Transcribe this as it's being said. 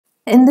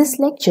In this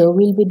lecture,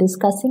 we'll be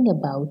discussing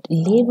about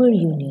labor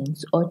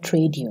unions or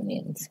trade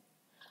unions.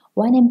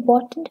 One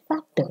important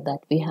factor that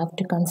we have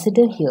to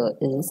consider here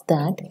is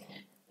that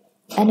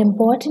an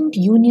important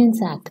Unions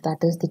Act, that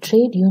is the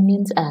Trade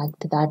Unions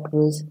Act that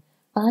was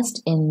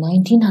passed in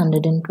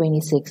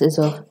 1926, is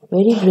of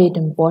very great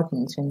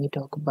importance when we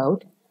talk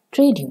about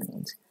trade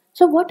unions.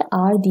 So what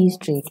are these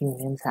trade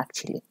unions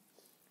actually?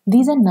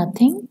 These are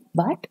nothing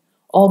but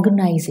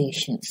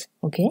organizations,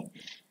 okay?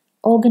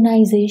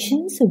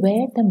 Organizations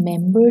where the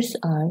members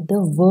are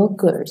the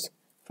workers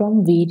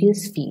from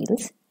various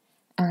fields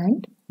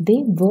and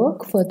they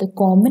work for the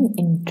common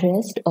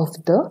interest of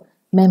the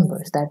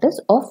members, that is,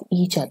 of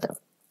each other.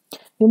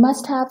 You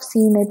must have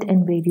seen it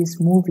in various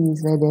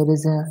movies where there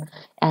is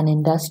an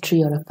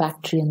industry or a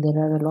factory and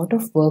there are a lot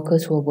of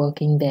workers who are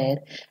working there,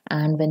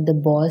 and when the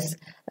boss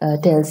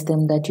tells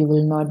them that you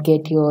will not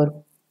get your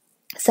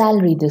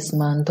salary this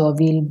month or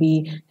we'll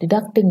be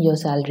deducting your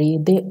salary,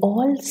 they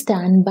all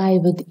stand by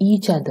with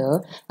each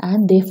other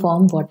and they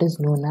form what is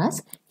known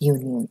as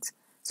unions.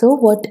 So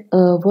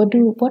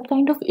what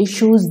kind of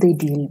issues they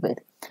deal with?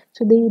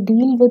 So they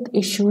deal with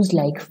issues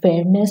like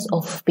fairness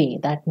of pay.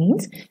 That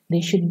means they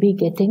should be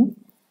getting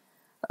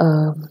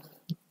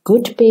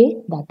good pay,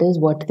 that is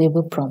what they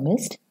were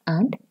promised,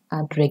 and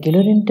at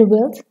regular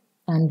intervals,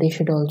 and they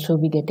should also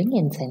be getting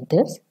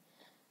incentives,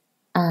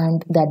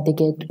 and that they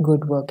get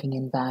good working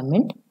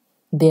environment.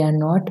 They are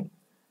not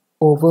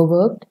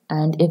overworked,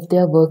 and if they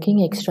are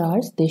working extra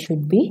hours, they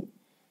should be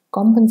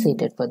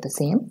compensated for the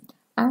same,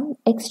 and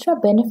extra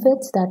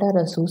benefits that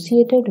are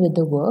associated with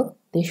the work,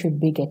 they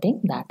should be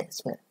getting that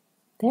as well.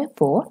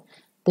 Therefore,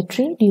 the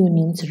trade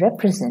unions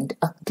represent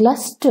a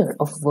cluster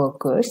of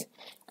workers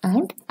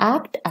and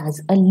act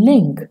as a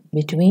link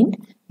between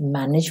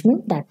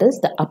management, that is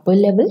the upper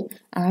level,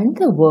 and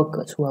the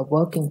workers who are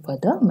working for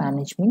the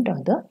management or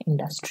the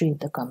industry of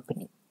the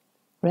company.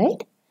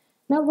 Right?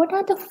 Now, what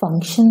are the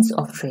functions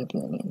of trade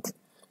unions?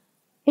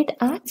 It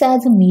acts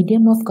as a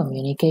medium of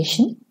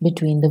communication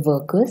between the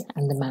workers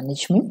and the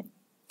management,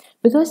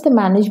 because the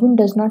management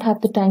does not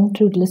have the time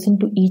to listen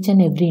to each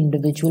and every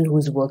individual who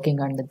is working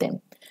under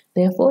them.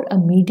 Therefore, a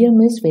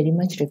medium is very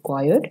much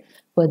required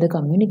for the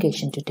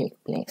communication to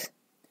take place.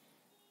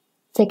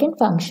 Second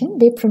function,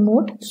 they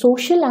promote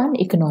social and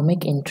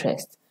economic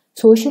interests.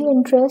 Social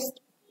interests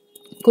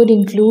could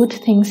include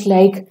things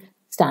like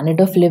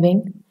standard of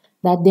living,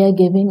 that they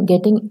are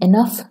getting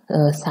enough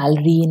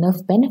salary,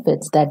 enough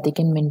benefits that they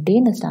can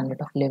maintain a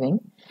standard of living.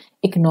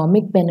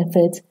 Economic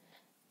benefits,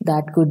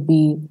 that could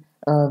be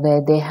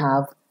where they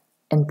have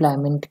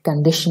employment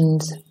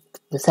conditions,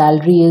 the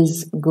salary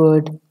is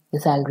good, the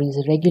salary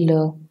is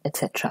regular,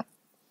 etc.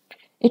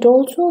 It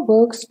also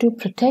works to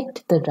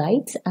protect the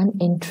rights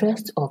and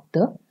interests of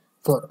the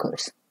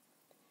workers.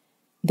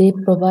 They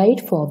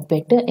provide for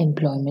better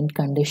employment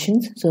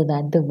conditions so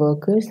that the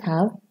workers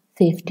have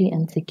safety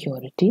and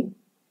security.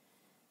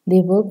 They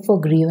work for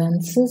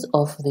grievances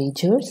of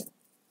wagers.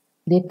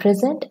 They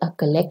present a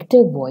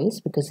collective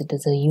voice because it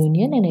is a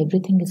union and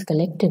everything is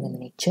collective in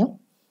nature.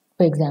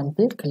 For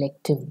example,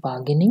 collective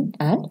bargaining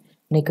and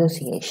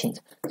negotiations.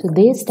 So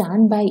they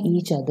stand by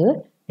each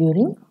other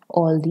during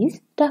all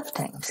these tough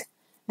times.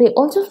 They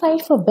also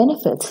fight for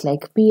benefits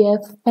like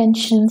PF,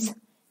 pensions,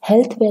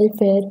 health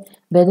welfare,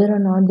 whether or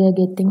not they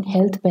are getting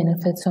health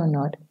benefits or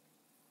not.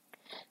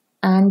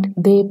 And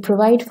they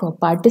provide for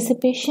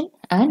participation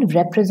and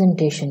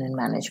representation in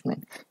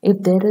management.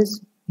 If there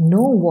is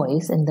no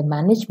voice in the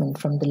management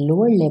from the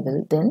lower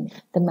level, then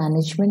the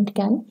management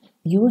can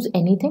use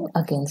anything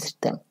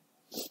against them.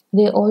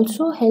 They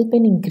also help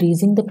in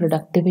increasing the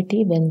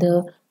productivity. When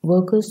the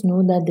workers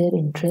know that their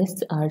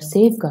interests are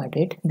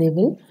safeguarded, they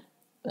will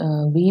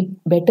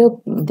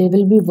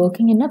be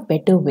working in a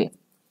better way.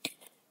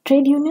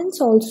 Trade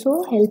unions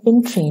also help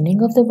in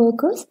training of the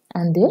workers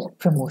and their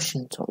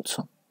promotions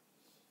also.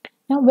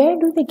 Now, where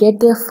do they get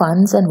their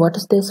funds and what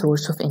is their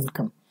source of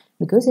income?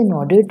 Because in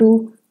order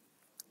to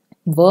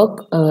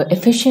work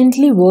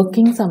efficiently,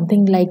 working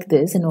something like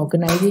this, an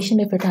organization,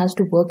 if it has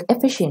to work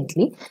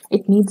efficiently,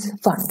 it needs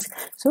funds.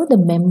 So the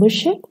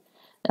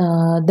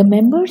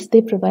members,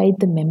 they provide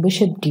the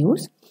membership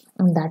dues,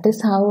 and that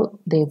is how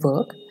they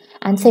work.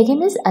 And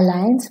second is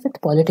alliance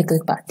with political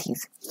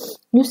parties.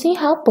 You see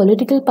how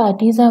political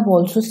parties have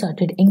also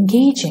started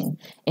engaging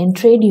in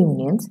trade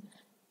unions,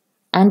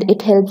 and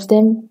it helps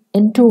them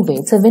in two ways.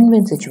 It's a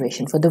win-win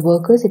situation. For the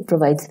workers, it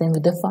provides them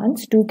with the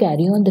funds to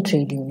carry on the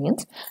trade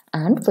unions,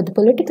 and for the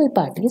political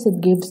parties, it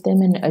gives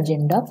them an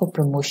agenda for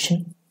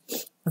promotion.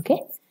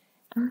 Okay?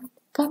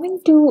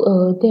 Coming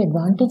to the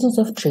advantages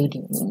of trade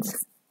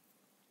unions.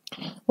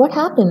 What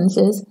happens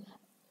is,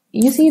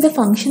 you see, the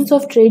functions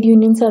of trade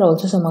unions are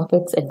also some of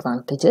its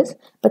advantages,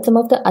 but some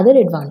of the other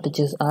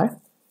advantages are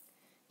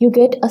you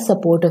get a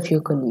support of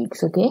your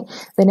colleagues, okay?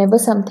 Whenever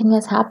something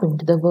has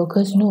happened, the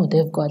workers know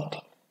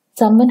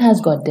someone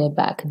has got their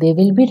back. They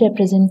will be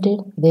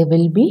represented, they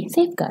will be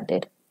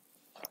safeguarded.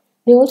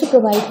 They also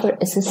provide for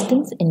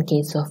assistance in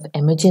case of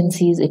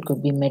emergencies. It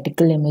could be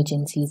medical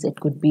emergencies, it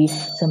could be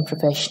some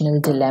professional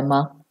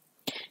dilemma.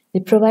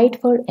 They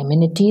provide for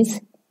amenities,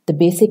 the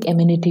basic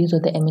amenities or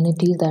the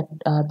amenities that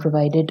are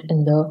provided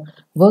in the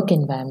work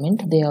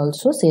environment, they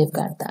also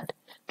safeguard that,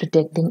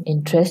 protecting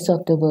interests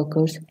of the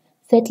workers,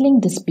 settling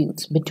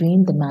disputes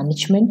between the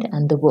management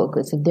and the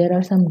workers. If there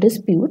are some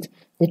disputes,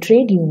 the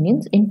trade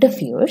unions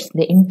interferes,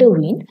 they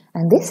intervene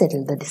and they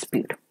settle the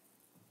dispute.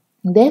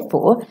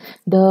 Therefore,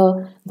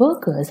 the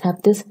workers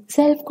have this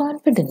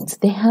self-confidence.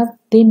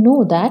 They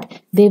know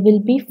that they will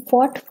be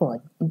fought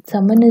for.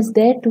 Someone is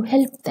there to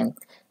help them.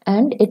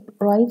 And it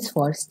provides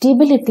for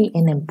stability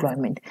in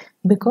employment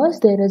because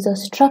there is a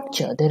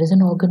structure, there is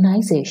an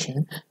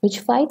organization which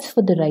fights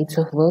for the rights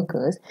of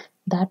workers.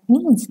 That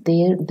means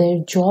their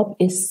job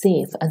is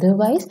safe.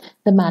 Otherwise,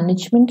 the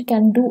management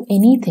can do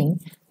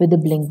anything with the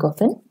blink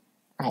of an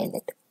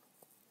eyelid.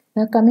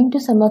 Now, coming to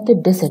some of the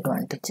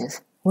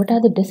disadvantages. What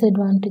are the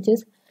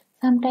disadvantages?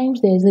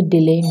 Sometimes there is a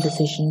delay in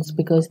decisions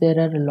because there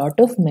are a lot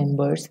of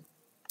members.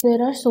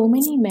 There are so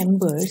many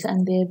members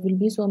and there will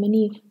be so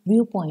many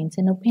viewpoints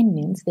and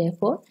opinions.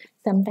 Therefore,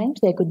 sometimes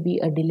there could be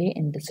a delay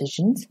in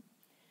decisions.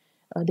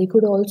 They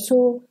could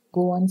also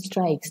go on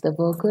strikes. The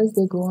workers,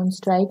 they go on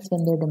strikes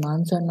when their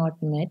demands are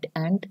not met,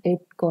 and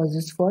it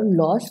causes for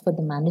loss for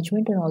the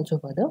management and also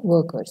for the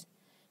workers.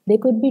 There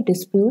could be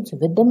disputes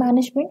with the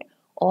management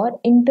or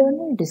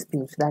internal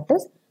disputes, that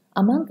is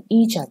among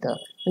each other,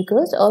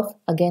 because of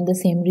again the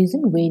same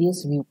reason,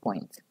 various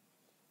viewpoints.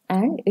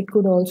 And it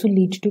could also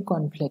lead to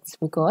conflicts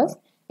because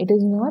it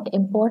is not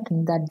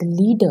important that the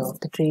leader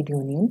of the trade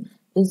union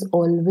is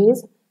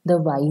always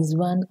the wise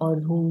one or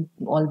who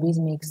always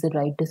makes the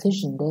right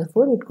decision.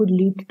 Therefore, it could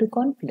lead to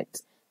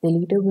conflicts. The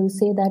leader will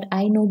say that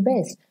I know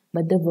best,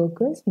 but the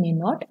workers may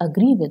not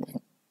agree with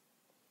him.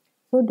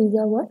 So these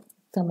are what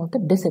some of the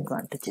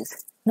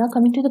disadvantages. Now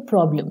coming to the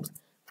problems.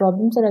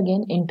 Problems are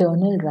again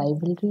internal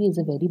rivalry is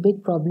a very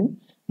big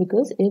problem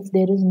because if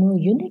there is no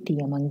unity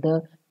among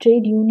the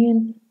trade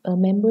union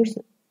members,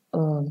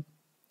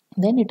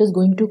 then it is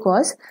going to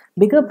cause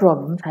bigger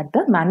problems at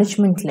the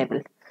management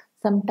level.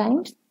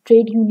 Sometimes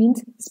trade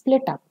unions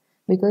split up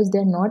because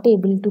they're not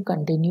able to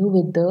continue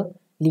with the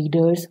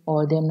leaders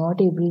or they're not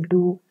able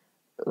to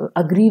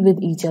agree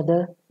with each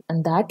other,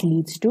 and that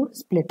leads to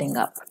splitting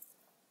up.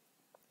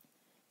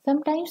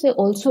 Sometimes they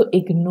also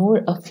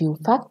ignore a few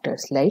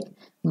factors like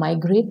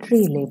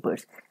migratory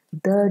laborers.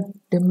 The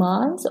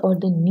demands or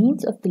the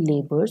needs of the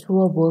laborers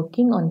who are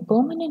working on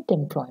permanent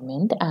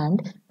employment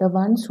and the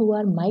ones who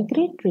are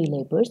migratory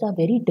laborers are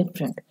very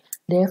different.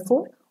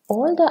 Therefore,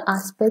 all the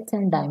aspects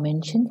and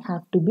dimensions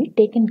have to be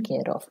taken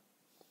care of.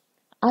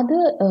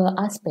 Other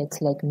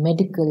aspects like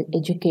medical,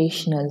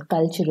 educational,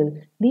 cultural,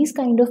 these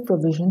kind of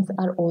provisions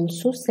are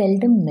also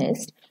seldom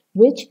missed,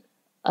 which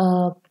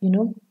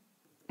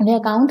they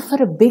account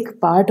for a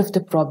big part of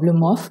the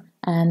problem of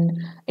an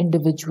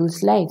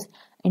individual's life,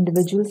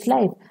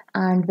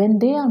 and when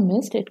they are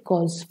missed, it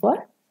causes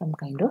for some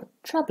kind of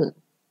trouble.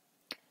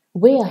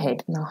 Way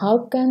ahead. Now,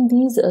 how can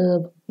these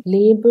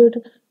labor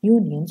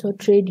unions or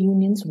trade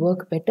unions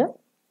work better?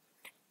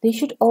 They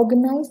should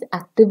organize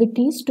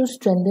activities to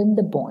strengthen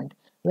the bond.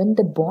 When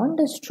the bond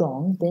is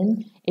strong,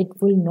 then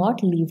it will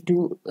not lead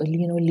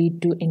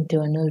to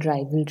internal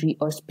rivalry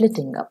or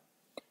splitting up.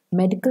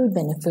 Medical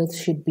benefits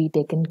should be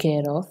taken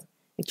care of.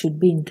 It should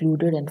be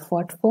included and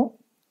fought for.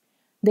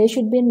 There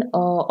should be an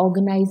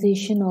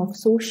organization of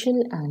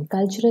social and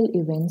cultural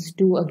events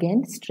to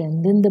again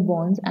strengthen the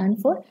bonds and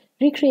for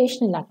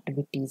recreational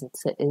activities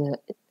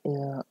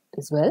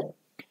as well.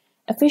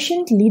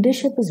 Efficient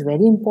leadership is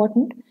very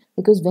important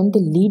because when the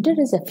leader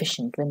is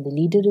efficient, when the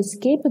leader is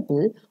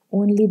capable,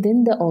 only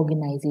then the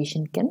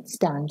organization can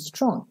stand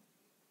strong.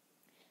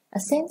 A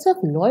sense of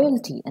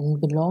loyalty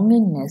and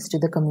belongingness to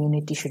the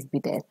community should be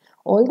there.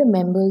 All the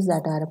members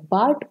that are a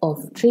part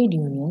of trade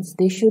unions,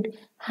 they should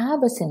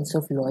have a sense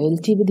of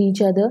loyalty with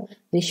each other.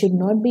 They should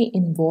not be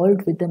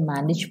involved with the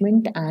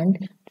management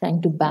and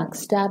trying to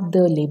backstab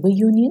the labor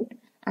union.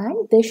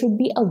 And there should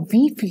be a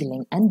we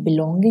feeling and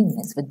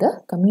belongingness with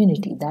the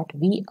community that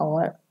we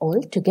are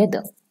all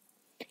together.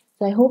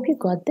 So I hope you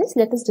got this.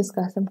 Let us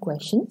discuss some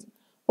questions.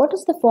 What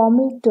is the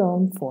formal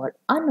term for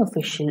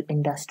unofficial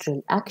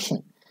industrial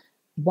action?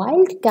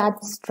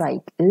 Wildcat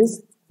strike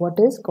is what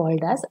is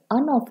called as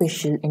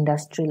unofficial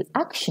industrial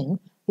action,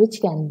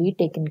 which can be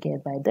taken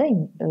by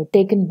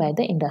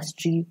the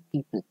industry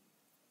people.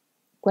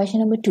 Question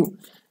number 2: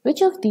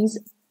 which of these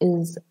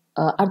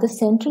are the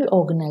central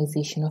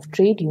organization of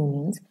trade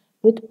unions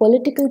with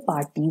political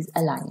parties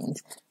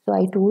alliance? So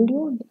I told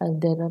you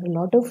there are a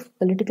lot of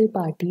political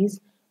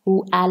parties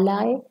who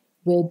ally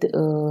with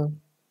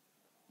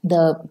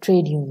the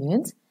trade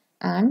unions,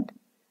 and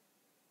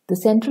the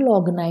central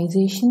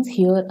organizations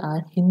here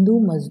are Hindu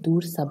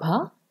Mazdoor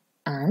Sabha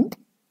and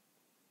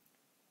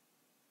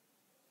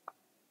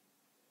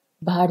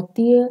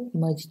Bharatiya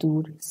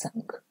Mazdoor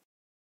Sangh.